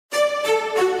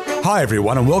Hi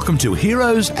everyone and welcome to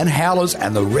Heroes and Howlers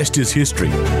and the Rest is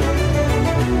History.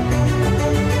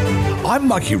 I'm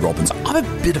Mikey Robbins. I'm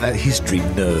a bit of a history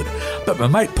nerd, but my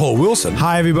mate Paul Wilson...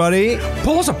 Hi everybody.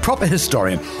 Paul's a proper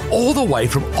historian, all the way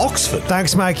from Oxford.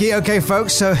 Thanks Mikey. Okay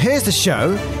folks, so here's the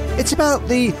show. It's about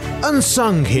the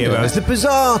unsung heroes, the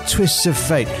bizarre twists of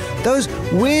fate, those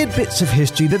weird bits of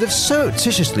history that have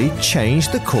surreptitiously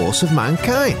changed the course of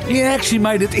mankind. Yeah, actually,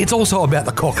 mate, it's also about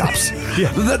the cock-ups.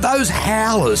 Those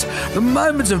howlers, the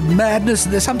moments of madness,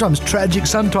 they're sometimes tragic,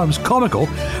 sometimes comical,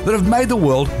 that have made the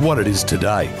world what it is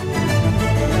today.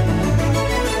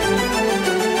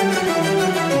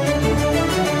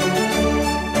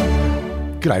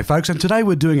 G'day folks, and today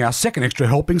we're doing our second extra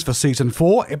helpings for Season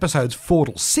 4, Episodes 4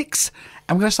 till 6,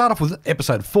 and we're going to start off with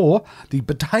Episode 4, the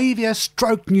Batavia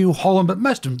stroke New Holland, but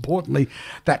most importantly,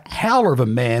 that howler of a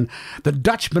man, the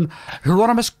Dutchman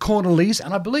Hieronymus Cornelis,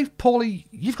 and I believe, Paulie,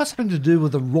 you've got something to do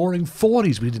with the Roaring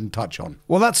Forties we didn't touch on.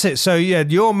 Well, that's it. So, yeah,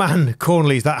 your man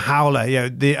Cornelis, that howler,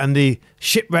 the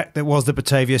shipwreck that was the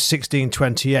Batavia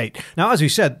 1628. Now, as we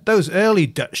said, those early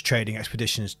Dutch trading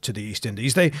expeditions to the East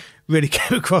Indies, they really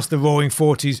came across the Roaring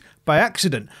Forties by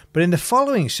accident. But in the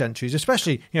following centuries,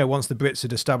 especially once the Brits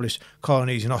had established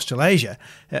colonies in Australasia,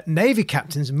 Navy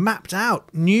captains mapped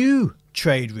out new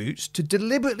trade routes to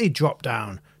deliberately drop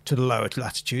down to the lower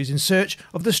latitudes in search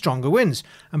of the stronger winds.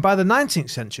 And by the 19th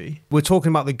century, we're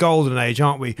talking about the golden age,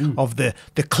 aren't we, of the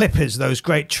clippers, those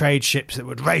great trade ships that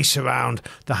would race around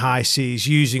the high seas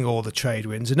using all the trade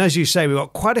winds. And as you say, we've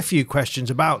got quite a few questions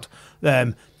about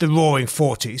the Roaring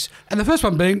Forties. And the first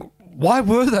one being, why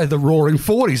were they the Roaring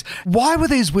Forties? Why were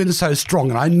these winds so strong?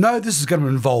 And I know this is going to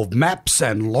involve maps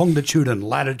and longitude and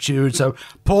latitude. So,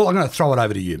 Paul, I'm going to throw it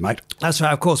over to you, mate. That's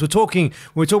right, of course. When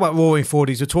we talk about Roaring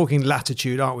Forties, we're talking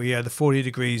latitude, aren't we? The 40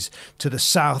 degrees to the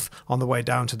south on the way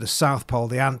down to the South Pole,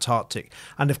 the Antarctic.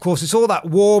 And, of course, it's all that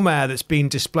warm air that's been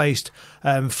displaced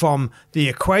from the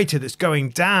equator that's going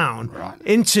down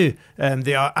into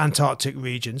the Antarctic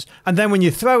regions. And then when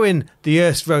you throw in the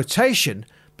Earth's rotation,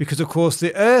 because, of course,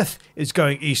 the Earth is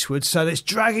going eastwards, so it's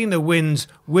dragging the winds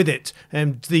with it,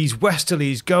 and these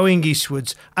westerlies going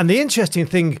eastwards. And the interesting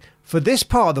thing for this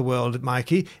part of the world,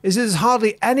 Mikey, is there's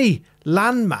hardly any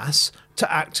landmass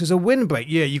to act as a windbreak.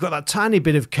 Yeah, you've got that tiny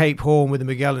bit of Cape Horn with the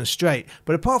Magellan Strait,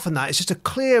 but apart from that, it's just a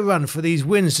clear run for these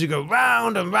winds to go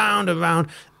round and round and round,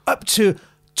 up to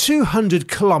 200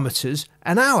 kilometres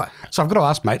an hour. So I've got to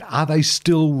ask, mate, are they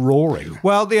still roaring?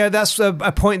 Well, yeah, that's a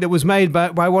point that was made by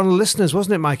one of the listeners,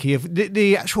 wasn't it, Mikey?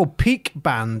 The actual peak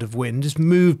band of wind has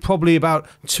moved probably about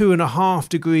 2.5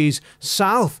 degrees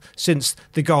south since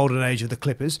the golden age of the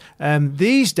clippers.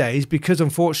 These days, because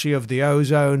unfortunately of the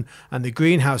ozone and the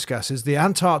greenhouse gases, the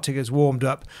Antarctic has warmed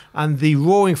up and the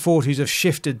Roaring Forties have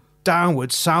shifted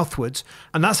downwards, southwards,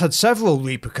 and that's had several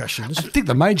repercussions. I think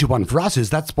the major one for us is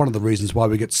that's one of the reasons why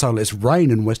we get so less rain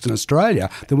in Western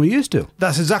Australia than we used to.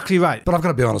 That's exactly right. But I've got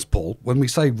to be honest, Paul, when we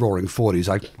say Roaring Forties,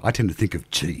 I tend to think of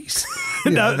cheese.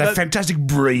 That fantastic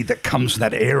brie that comes from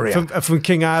that area. From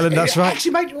King Island, that's right.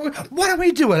 Actually, mate, why don't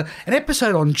we do an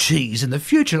episode on cheese in the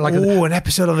future? An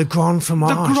episode on the Grand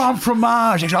Fromage. The Grand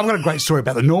Fromage. Actually, I've got a great story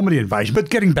about the Normandy invasion,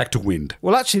 but getting back to wind.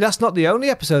 Well, actually, that's not the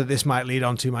only episode that this might lead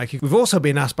on to, Mikey. We've also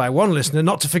been asked by one listener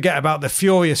not to forget about the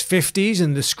furious 50s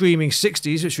and the screaming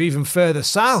 60s, which are even further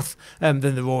south than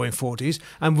the Roaring 40s.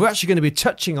 And we're actually going to be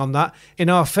touching on that in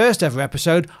our first ever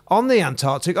episode on the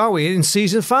Antarctic, are we, in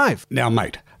Season 5. Now,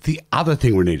 mate, the other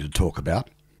thing we need to talk about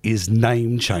is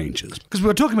name changes. Because we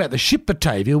were talking about the ship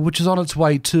Batavia, which is on its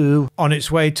way to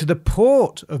the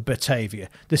port of Batavia,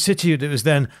 the city that was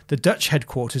then the Dutch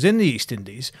headquarters in the East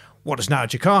Indies, what is now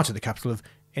Jakarta, the capital of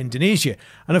Indonesia.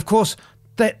 And of course,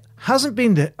 that hasn't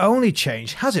been the only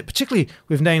change, has it? Particularly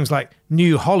with names like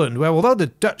New Holland, where although the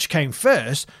Dutch came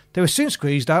first, they were soon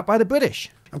squeezed out by the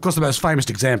British. Of course, the most famous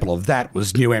example of that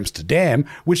was New Amsterdam,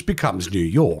 which becomes New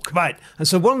York. Right. And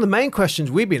so one of the main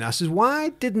questions we've been asked is why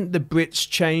didn't the Brits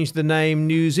change the name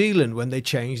New Zealand when they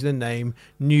changed the name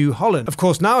New Holland? Of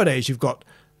course, nowadays you've got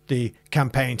the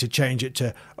campaign to change it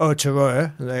to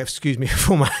Aotearoa. Excuse me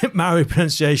for my Maori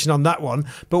pronunciation on that one.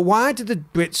 But why did the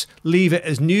Brits leave it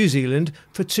as New Zealand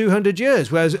for 200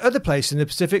 years, whereas other places in the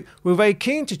Pacific were very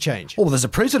keen to change? Oh, there's a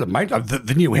precedent, mate.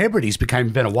 The New Hebrides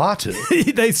became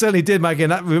Vanuatu. They certainly did, Mike.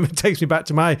 And that takes me back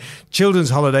to my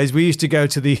children's holidays. We used to go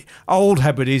to the old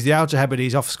Hebrides, the Outer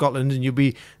Hebrides off Scotland, and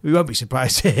we won't be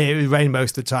surprised to hear it rained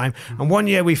most of the time. And one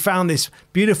year we found this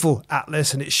beautiful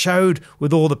atlas, and it showed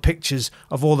with all the pictures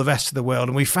of all the rest of the the world,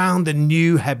 and we found the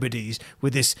New Hebrides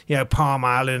with this, Palm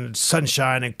Island,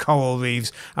 sunshine and coral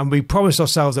reefs, and we promised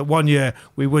ourselves that one year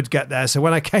we would get there. So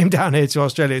when I came down here to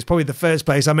Australia, it's probably the first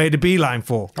place I made a beeline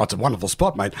for. Oh, it's a wonderful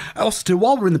spot, mate. Also, too,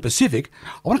 while we're in the Pacific,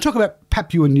 I want to talk about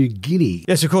Papua New Guinea.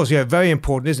 Yes, of course, very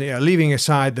important, isn't it? Leaving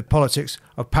aside the politics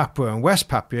of Papua and West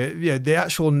Papua, the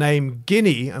actual name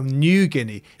Guinea and New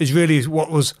Guinea is really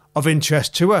what was of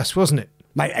interest to us, wasn't it?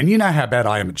 Mate, and you know how bad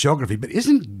I am at geography, but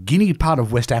isn't Guinea part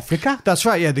of West Africa? That's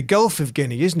right, the Gulf of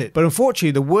Guinea, isn't it? But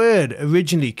unfortunately, the word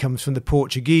originally comes from the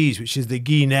Portuguese, which is the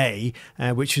Guinea,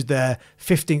 which is their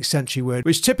 15th century word,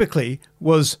 which typically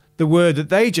was the word that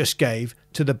they just gave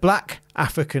to the black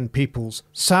African peoples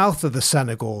south of the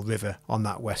Senegal River on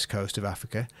that west coast of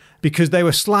Africa, because they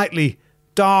were slightly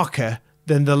darker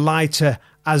than the lighter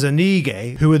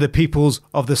Azanige, who are the peoples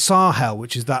of the Sahel,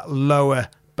 which is that lower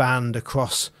band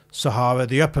across Sahara,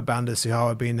 the upper band of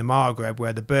Sahara being the Maghreb,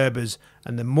 where the Berbers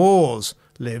and the Moors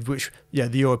lived, which the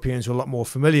Europeans were a lot more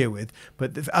familiar with.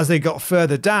 But as they got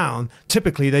further down,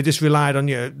 typically they just relied on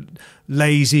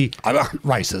lazy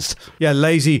racist.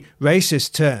 Lazy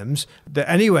racist terms that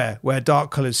anywhere where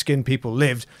dark-coloured skinned people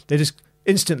lived, they just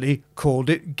instantly called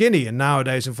it Guinea. And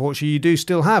nowadays, unfortunately, you do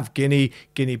still have Guinea,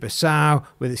 Guinea-Bissau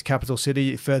with its capital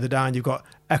city. Further down, you've got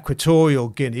Equatorial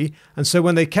Guinea. And so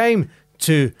when they came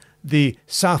to the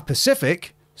South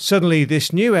Pacific, suddenly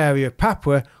this new area of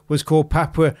Papua was called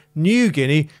Papua New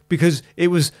Guinea because it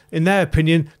was, in their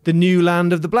opinion, the new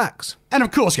land of the blacks. And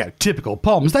of course, typical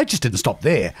Poms, they just didn't stop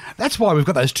there. That's why we've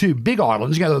got those two big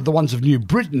islands, the ones of New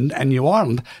Britain and New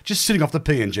Ireland, just sitting off the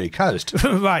PNG coast.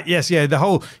 Right, yes, the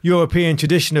whole European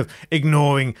tradition of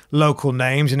ignoring local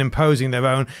names and imposing their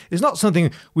own is not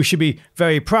something we should be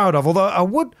very proud of, although I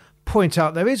would point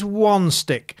out there is one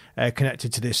stick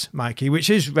connected to this, Mikey, which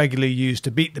is regularly used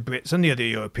to beat the Brits and the other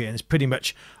Europeans pretty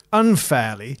much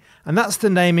unfairly, and that's the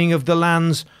naming of the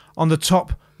lands on the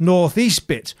top northeast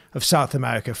bit of South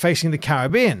America facing the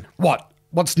Caribbean.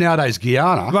 What's nowadays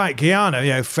Guyana? Right,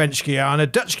 Guyana, French Guyana,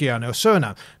 Dutch Guyana, or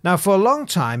Suriname. Now, for a long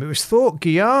time, it was thought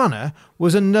Guyana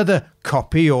was another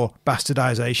copy or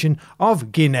bastardization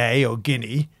of Guinea or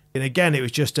Guinea. And again, it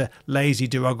was just a lazy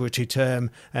derogatory term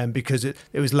because it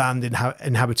was land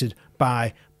inhabited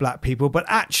by black people. But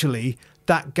actually,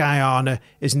 that Guyana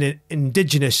is an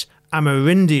indigenous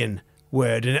Amerindian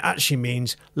word, and it actually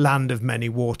means land of many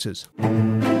waters.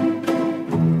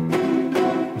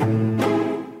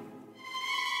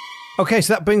 Okay,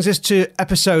 so that brings us to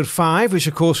episode 5, which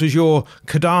of course was your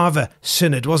cadaver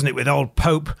synod, wasn't it, with old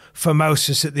Pope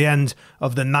Formosus at the end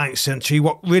of the 9th century,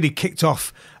 what really kicked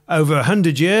off over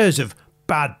 100 years of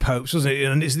bad popes, wasn't it?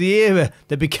 And it's the era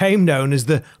that became known as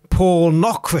the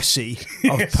pornocracy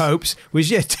of Yes. popes,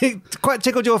 which quite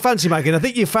tickled your fancy, Mike, and I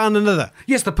think you found another.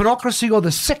 Yes, the pornocracy or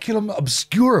the seculum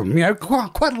obscurum,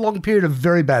 quite a long period of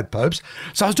very bad popes.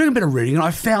 So I was doing a bit of reading and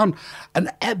I found an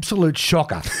absolute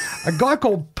shocker. A guy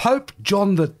called Pope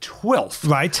John the 12th.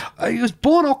 Right. He was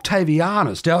born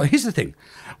Octavianus. Now, here's the thing.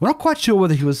 We're not quite sure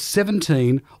whether he was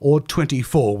 17 or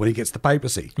 24 when he gets the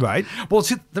papacy. Right. Well,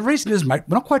 see, the reason is, mate,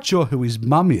 we're not quite sure who his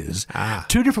mum is.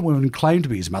 Two different women claim to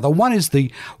be his mother. One is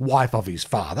the wife of his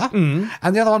father,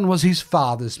 and the other one was his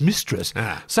father's mistress.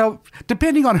 So,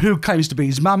 depending on who claims to be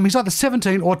his mum, he's either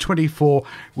 17 or 24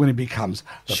 when he becomes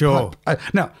the Sure. Pope.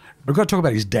 Now, we've got to talk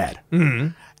about his dad.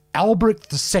 Alberic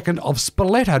II of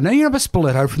Spoleto. Now, you remember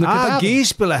Spoleto from the Cadaver? Guy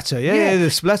Spoleto, yeah, the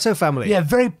Spoleto family. Yeah,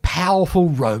 very powerful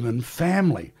Roman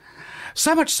family.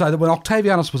 So much so that when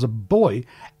Octavianus was a boy,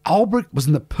 Alberic was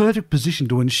in the perfect position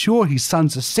to ensure his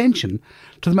son's ascension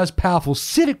to the most powerful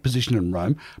civic position in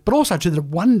Rome, but also to that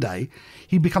one day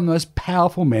he'd become the most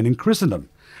powerful man in Christendom.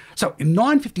 So in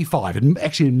 955,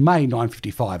 actually in May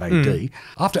 955 AD,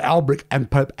 after Alberic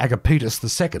and Pope Agapetus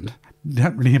II, you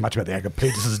don't really hear much about the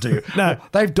Agapetuses, do you? No.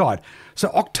 They've died. So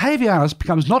Octavianus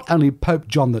becomes not only Pope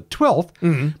John the 12th,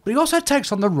 but he also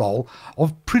takes on the role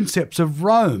of Princeps of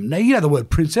Rome. Now, you know the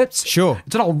word princeps? Sure.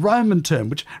 It's an old Roman term,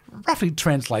 which roughly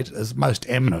translates as most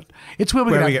eminent. It's where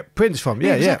we get prince from.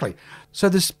 Yeah, exactly. So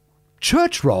this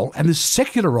church role and this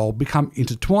secular role become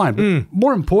intertwined. But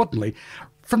more importantly,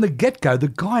 from the get-go, the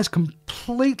guy is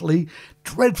completely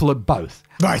dreadful at both.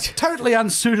 Right. Totally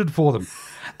unsuited for them.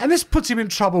 And this puts him in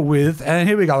trouble with, and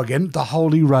here we go again, the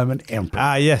Holy Roman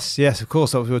Emperor. Yes, of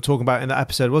course. That was what we were talking about in that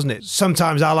episode, wasn't it?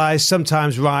 Sometimes allies,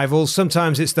 sometimes rivals.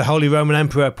 Sometimes it's the Holy Roman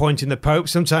Emperor appointing the Pope.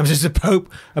 Sometimes it's the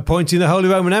Pope appointing the Holy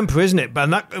Roman Emperor, isn't it? But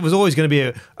that was always going to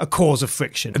be a cause of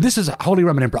friction. And this is Holy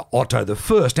Roman Emperor Otto I.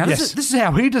 Now, Yes. this is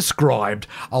how he described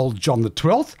old John the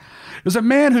 12th. He was a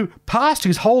man who passed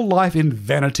his whole life in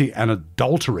vanity and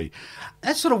adultery.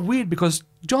 That's sort of weird because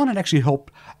John had actually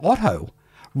helped Otto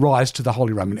rise to the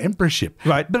Holy Roman Emperorship.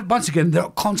 Right. But once again, they're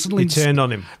constantly... He turned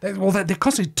on him. They're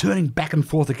constantly turning back and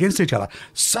forth against each other.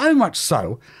 So much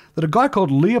so that a guy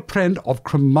called Liutprand of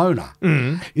Cremona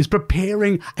is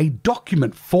preparing a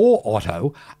document for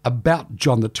Otto about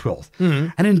John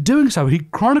XII. And in doing so, he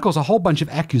chronicles a whole bunch of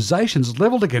accusations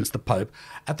levelled against the Pope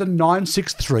at the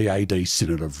 963 AD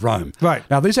Synod of Rome. Right.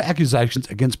 Now, these are accusations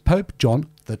against Pope John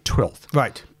XII.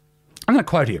 Right. I'm going to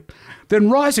quote here. Then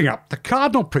rising up, the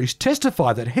cardinal priest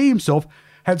testified that he himself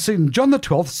had seen John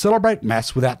XII celebrate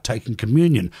Mass without taking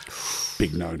communion.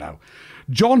 Big no-no.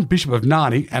 John, Bishop of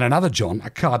Narni, and another John, a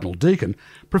cardinal deacon,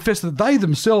 professed that they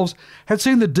themselves had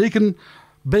seen the deacon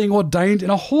being ordained in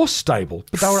a horse stable,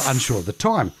 but they were unsure at the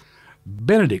time.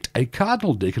 Benedict, a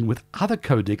cardinal deacon with other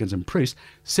co-deacons and priests,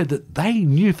 said that they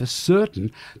knew for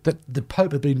certain that the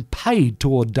Pope had been paid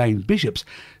to ordain bishops,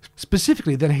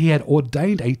 specifically that he had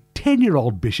ordained a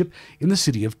 10-year-old bishop in the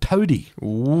city of Todi.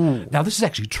 Ooh. Now, this is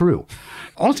actually true.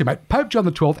 Honestly, mate, Pope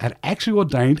John XII had actually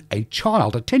ordained a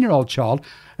child, a 10-year-old child,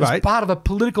 as part of a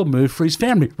political move for his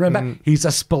family. Remember, he's a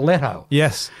Spoleto.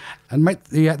 Yes. And, mate,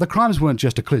 the crimes weren't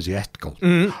just ecclesiastical.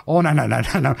 Oh, no.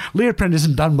 Liutprand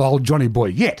isn't done by old Johnny Boy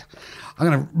yet. I'm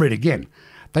going to read again.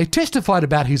 They testified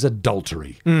about his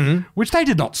adultery, which they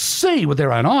did not see with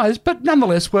their own eyes, but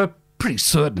nonetheless were pretty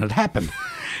certain it happened.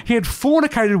 He had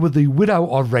fornicated with the widow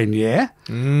of Rainier,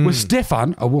 with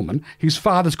Stefan, a woman, his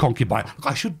father's concubine. Look,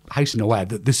 I should hasten to add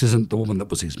that this isn't the woman that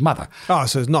was his mother. Oh,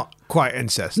 so it's not quite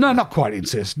incest. No, not quite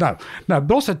incest, no. No,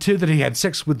 but also, too, that he had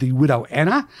sex with the widow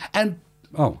Anna and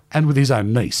with his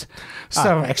own niece.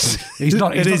 So, actually, he's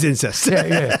not... It is incest.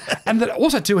 Yeah. And that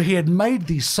also, too, he had made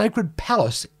the sacred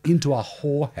palace into a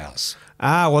whorehouse.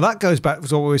 Well, that goes back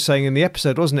to what we were saying in the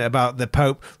episode, wasn't it, about the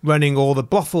Pope running all the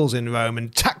brothels in Rome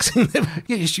and taxing them?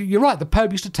 Yes, you're right. The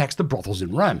Pope used to tax the brothels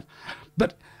in Rome.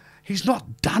 But he's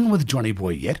not done with Johnny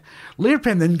Boy yet.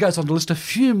 Liutprand then goes on to list a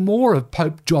few more of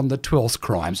Pope John XII's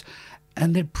crimes,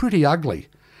 and they're pretty ugly.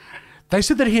 They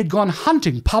said that he had gone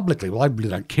hunting publicly. Well, I really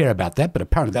don't care about that, but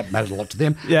apparently that mattered a lot to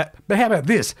them. Yeah. But how about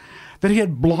this? That he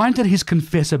had blinded his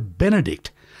confessor Benedict,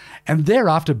 and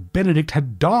thereafter Benedict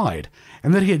had died,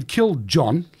 and that he had killed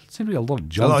John. Seems to be a lot of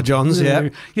Johns. A lot of Johns, yeah.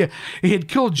 Yeah, he had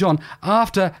killed John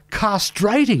after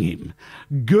castrating him,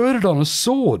 girded on a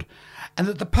sword, and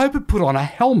that the Pope had put on a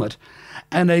helmet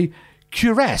and a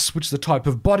cuirass, which is a type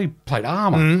of body plate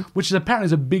armour, which is apparently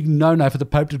is a big no-no for the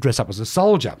Pope to dress up as a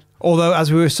soldier. Although,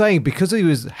 as we were saying, because he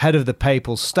was head of the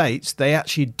Papal States, they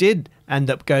actually did end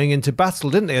up going into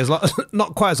battle, didn't they?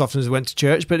 Not quite as often as they went to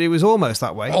church, but it was almost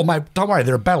that way. Oh, mate, don't worry,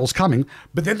 there are battles coming,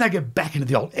 but then they get back into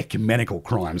the old ecumenical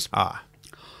crimes.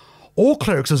 All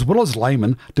clerics, as well as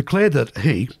laymen, declared that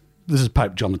he, this is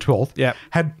Pope John XII,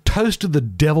 had toasted the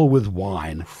devil with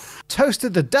wine.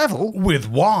 Toasted the devil? With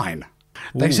wine.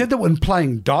 They said that when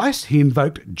playing dice, he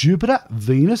invoked Jupiter,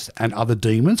 Venus, and other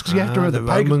demons. Because you have to remember the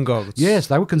Roman gods. Yes,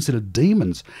 they were considered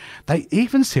demons. They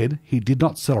even said he did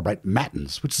not celebrate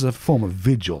matins, which is a form of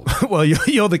vigil. Well,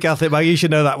 you're the Catholic, mate. You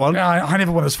should know that one. I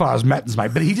never went as far as matins,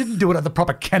 mate, but he didn't do it at the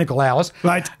proper canonical hours.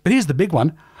 Right. But here's the big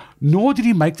one. Nor did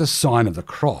he make the sign of the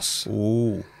cross.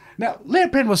 Ooh. Now,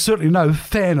 Liutprand was certainly no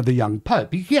fan of the young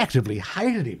Pope. He actively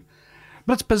hated him.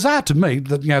 But it's bizarre to me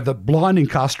that, the blinding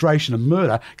castration and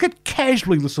murder get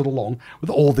casually listed along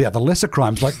with all the other lesser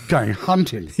crimes like going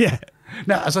hunting. Yeah.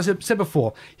 Now, as I said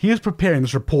before, he was preparing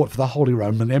this report for the Holy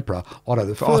Roman Emperor, Otto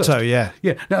I. Otto, yeah.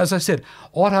 Yeah. Now, as I said,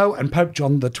 Otto and Pope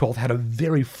John XII had a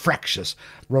very fractious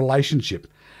relationship.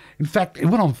 In fact, it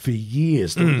went on for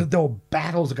years. There were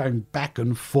battles going back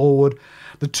and forward.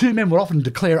 The two men would often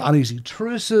declare uneasy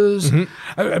truces.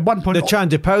 At one point, they'd try and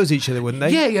depose each other, wouldn't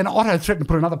they? Yeah, and Otto threatened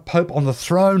to put another pope on the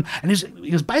throne, and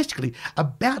he was basically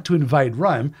about to invade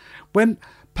Rome when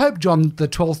Pope John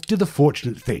XII did the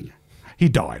fortunate thing. He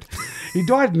died. He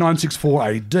died in 964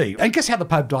 AD. And guess how the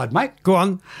Pope died, mate? Go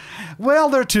on. Well,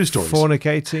 there are two stories.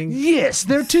 Fornicating? Yes,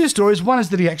 there are two stories. One is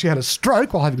that he actually had a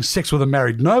stroke while having sex with a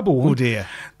married noblewoman. Oh, dear.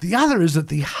 The other is that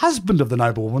the husband of the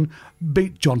noblewoman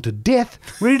beat John to death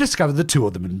when he discovered the two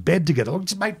of them in bed together.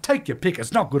 Look, mate, take your pick.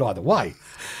 It's not good either way.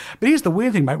 But here's the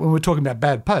weird thing, mate, when we're talking about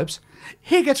bad popes.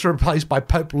 He gets replaced by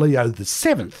Pope Leo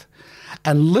VII.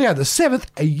 And Leo VII,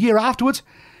 a year afterwards,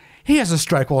 he has a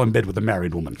stroke while in bed with a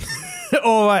married woman.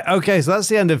 All right, okay, so that's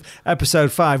the end of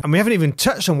episode 5. And we haven't even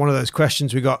touched on one of those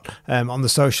questions we got on the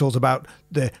socials about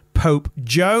the Pope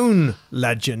Joan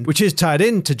legend, which is tied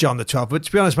into John XII. But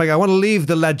to be honest, Mike, I want to leave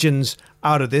the legends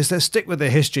out of this. Let's stick with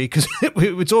the history, because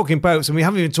we're talking popes and we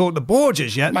haven't even talked the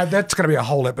Borgias yet. Mate, that's going to be a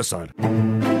whole episode.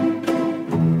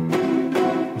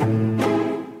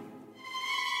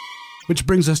 Which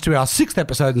brings us to our 6th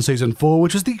episode in Season 4,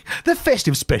 which is the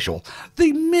festive special.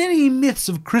 The many myths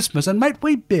of Christmas, and mate,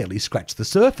 we barely scratched the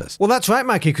surface. Well, that's right,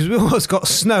 Mikey, because we almost got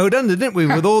snowed under, didn't we,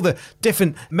 with all the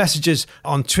different messages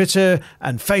on Twitter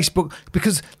and Facebook,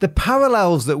 because the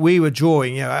parallels that we were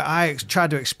drawing, I tried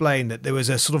to explain that there was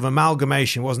a sort of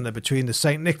amalgamation, wasn't there, between the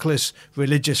St. Nicholas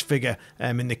religious figure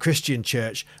in the Christian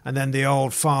church and then the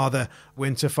old Father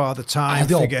Winter, Father Time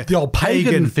figure. The old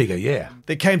pagan figure, yeah.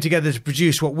 They came together to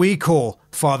produce what we call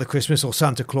Father Christmas or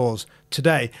Santa Claus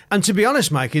today. And to be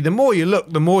honest, Mikey, the more you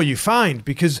look, the more you find,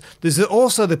 because there's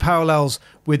also the parallels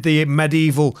with the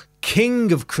medieval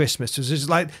King of Christmas. It's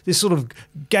like this sort of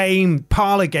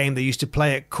parlour game they used to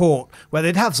play at court, where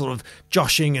they'd have sort of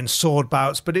joshing and sword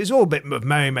bouts, but it's all a bit of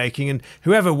merrymaking, and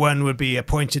whoever won would be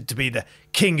appointed to be the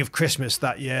King of Christmas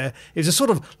that year. It was a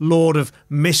sort of Lord of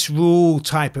Misrule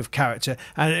type of character,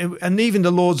 and even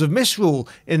the Lords of Misrule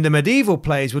in the medieval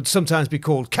plays would sometimes be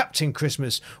called Captain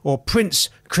Christmas or Prince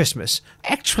Christmas.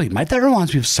 Actually, mate, that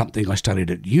reminds me of something I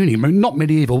studied at uni. I mean, not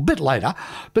medieval, a bit later,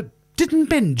 but didn't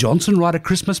Ben Jonson write a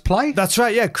Christmas play? That's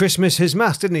right, yeah. Christmas His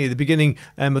Mass, didn't he? At the beginning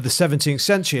of the 17th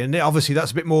century. And obviously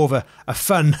that's a bit more of a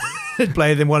fun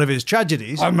play than one of his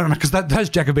tragedies. I remember, because those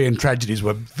Jacobean tragedies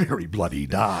were very bloody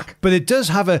dark. But it does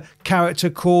have a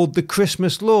character called the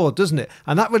Christmas Lord, doesn't it?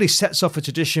 And that really sets off a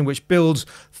tradition which builds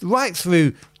right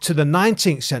through to the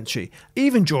 19th century,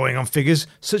 even drawing on figures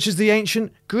such as the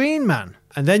ancient Green Man.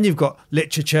 And then you've got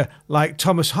literature like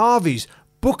Thomas Harvey's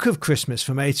Book of Christmas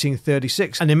from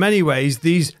 1836. And in many ways,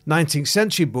 these 19th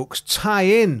century books tie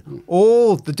in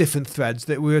all the different threads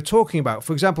that we were talking about.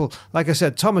 For example, like I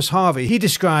said, Thomas Harvey, he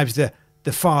describes the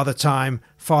Father Time,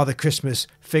 Father Christmas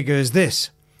figure as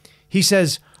this. He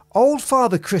says, "Old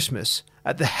Father Christmas,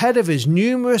 at the head of his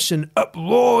numerous and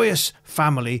uproarious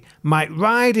family, might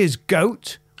ride his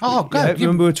goat." Oh, goat.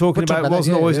 Remember we were talking about it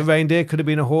wasn't always a a reindeer, could have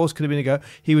been a horse, could have been a goat.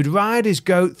 He would ride his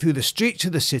goat through the streets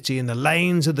of the city and the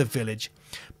lanes of the village,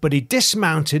 but he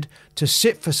dismounted to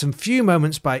sit for some few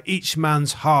moments by each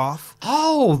man's hearth.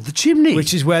 Oh, the chimney.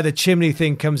 Which is where the chimney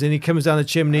thing comes in. He comes down the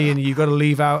chimney and you've got to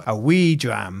leave out a wee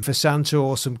dram for Santa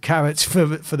or some carrots for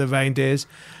the reindeers.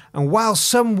 And while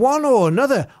some one or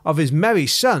another of his merry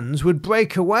sons would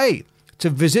break away to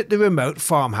visit the remote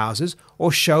farmhouses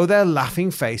or show their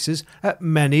laughing faces at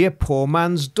many a poor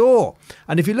man's door.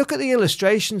 And if you look at the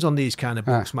illustrations on these kind of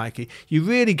books, Mikey, you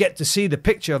really get to see the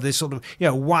picture of this sort of,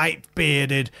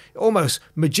 white-bearded, almost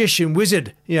magician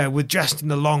wizard, with dressed in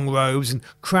the long robes and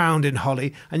crowned in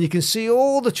holly. And you can see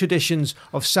all the traditions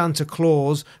of Santa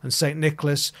Claus and St.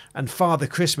 Nicholas and Father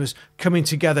Christmas coming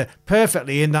together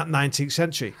perfectly in that 19th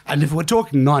century. And if we're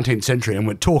talking 19th century and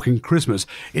we're talking Christmas,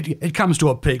 it comes to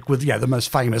a peak with, the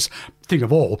most famous thing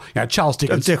of all, Charles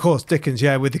Dickens. Of course, Dickens,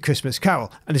 with the Christmas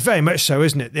Carol. And it's very much so,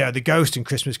 isn't it? The ghost in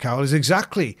Christmas Carol is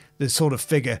exactly the sort of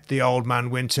figure, the Old Man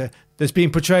Winter, that's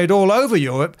been portrayed all over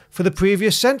Europe for the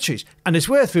previous centuries. And it's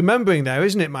worth remembering there,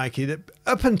 isn't it, Mikey, that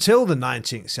up until the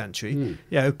 19th century,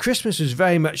 Christmas was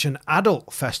very much an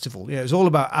adult festival. It was all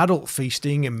about adult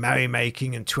feasting and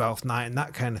merrymaking and Twelfth Night and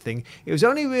that kind of thing. It was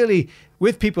only really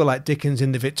with people like Dickens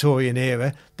in the Victorian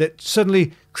era that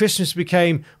suddenly Christmas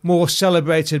became more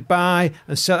celebrated by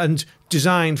and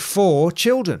designed for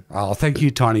children. Oh, thank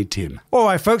you, Tiny Tim. All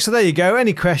right, folks, so there you go.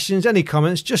 Any questions, any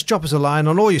comments, just drop us a line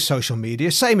on all your social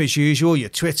media. Same as usual, your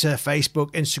Twitter,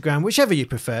 Facebook, Instagram, whichever you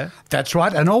prefer. That's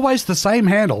right, and always the same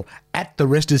handle,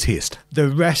 @TheRestIsHist. The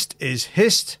Rest is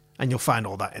Hist, and you'll find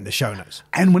all that in the show notes.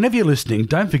 And whenever you're listening,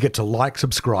 don't forget to like,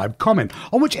 subscribe, comment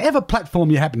on whichever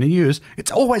platform you happen to use. It's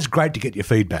always great to get your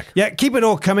feedback. Yeah, keep it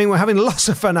all coming. We're having lots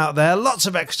of fun out there, lots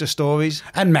of extra stories.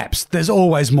 And maps. There's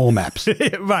always more maps.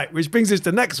 Right, which brings us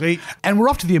to next week. And we're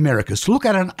off to the Americas to look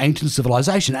at an ancient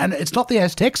civilization. And it's not the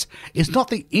Aztecs, it's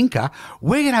not the Inca.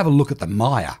 We're going to have a look at the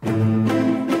Maya.